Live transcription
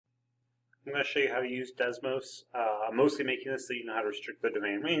I'm going to show you how to use Desmos. I'm mostly making this so you know how to restrict the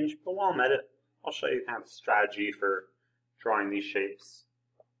domain range, but while I'm at it, I'll show you kind of strategy for drawing these shapes.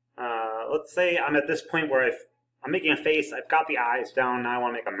 Let's say I'm at this point where I'm making a face, I've got the eyes down, now I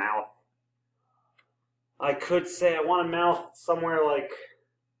want to make a mouth. I could say I want a mouth somewhere like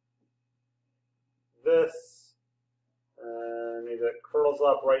this, maybe it curls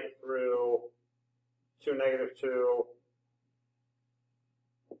up right through 2, -2,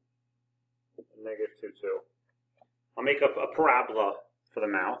 -2, 2. I'll make up a parabola for the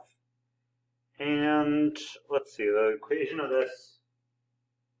mouth. And let's see, the equation of this,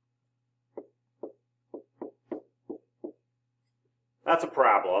 that's a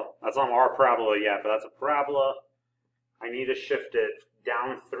parabola. That's not our parabola yet, but that's a parabola. I need to shift it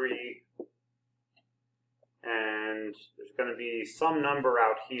down 3. And there's going to be some number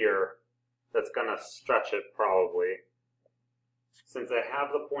out here that's going to stretch it probably. Since I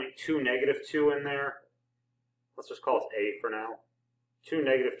have the point 2, -2 in there, let's just call it A for now. 2,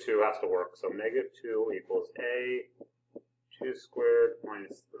 -2 has to work. So -2 equals A, 2 squared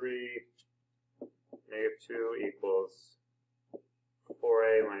minus 3, -2 equals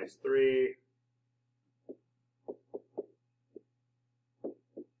 4A minus 3.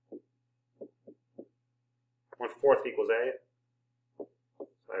 One-fourth equals A.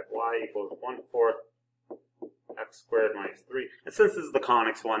 So I have Y equals 1/4 x squared minus 3. And since this is the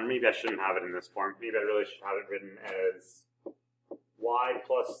conics one, maybe I shouldn't have it in this form. Maybe I really should have it written as y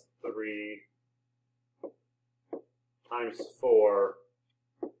plus 3 times 4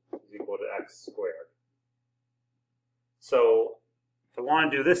 is equal to x squared. So if I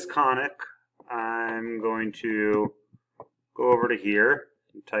want to do this conic, I'm going to go over to here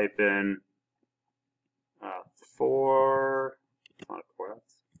and type in 4, not 4,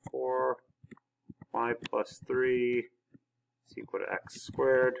 that's 4 y plus 3 is equal to x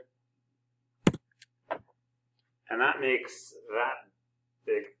squared. And that makes that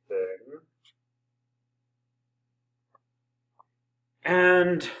big thing.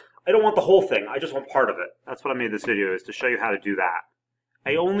 And I don't want the whole thing, I just want part of it. That's what I made this video, is to show you how to do that.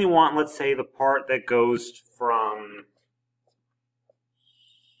 I only want, let's say, the part that goes from,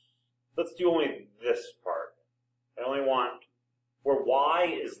 let's do only this part. I only want where y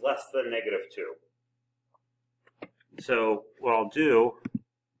is less than -2. So what I'll do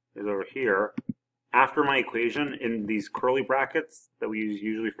is over here, after my equation in these curly brackets that we use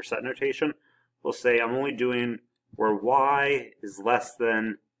usually for set notation, we'll say I'm only doing where y is less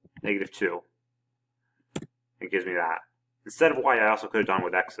than -2. It gives me that. Instead of y, I also could have done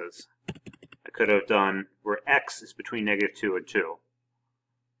with x's. I could have done where x is between -2 and 2.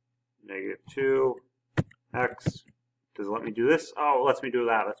 -2, x. Does it let me do this? Oh, it lets me do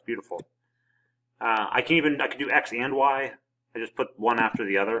that. That's beautiful. I could do x and y. I just put one after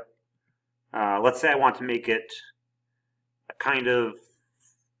the other. Let's say I want to make it a kind of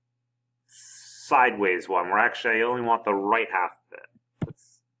sideways one, where actually I only want the right half of it.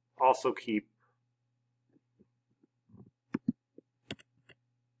 Let's also keep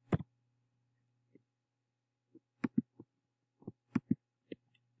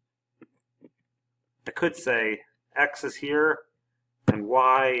I could say x is here and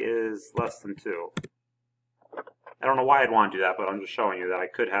y is less than 2. I don't know why I'd want to do that, but I'm just showing you that I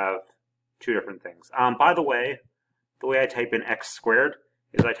could have two different things. By the way I type in x squared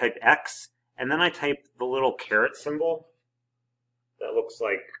is I type x, and then I type the little caret symbol that looks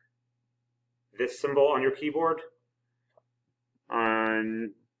like this symbol on your keyboard.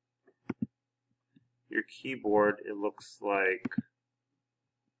 On your keyboard, it looks like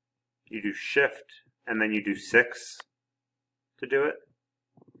you do shift and then you do 6 to do it.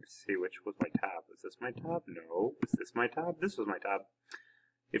 Let's see, which was my tab? Is this my tab? No. Is this my tab? This was my tab.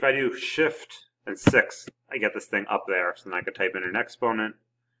 If I do shift and 6, I get this thing up there. So then I could type in an exponent,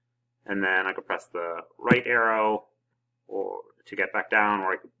 and then I could press the right arrow or to get back down,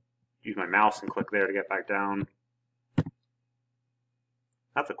 or I could use my mouse and click there to get back down.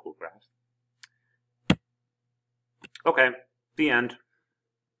 That's a cool graph. Okay, the end.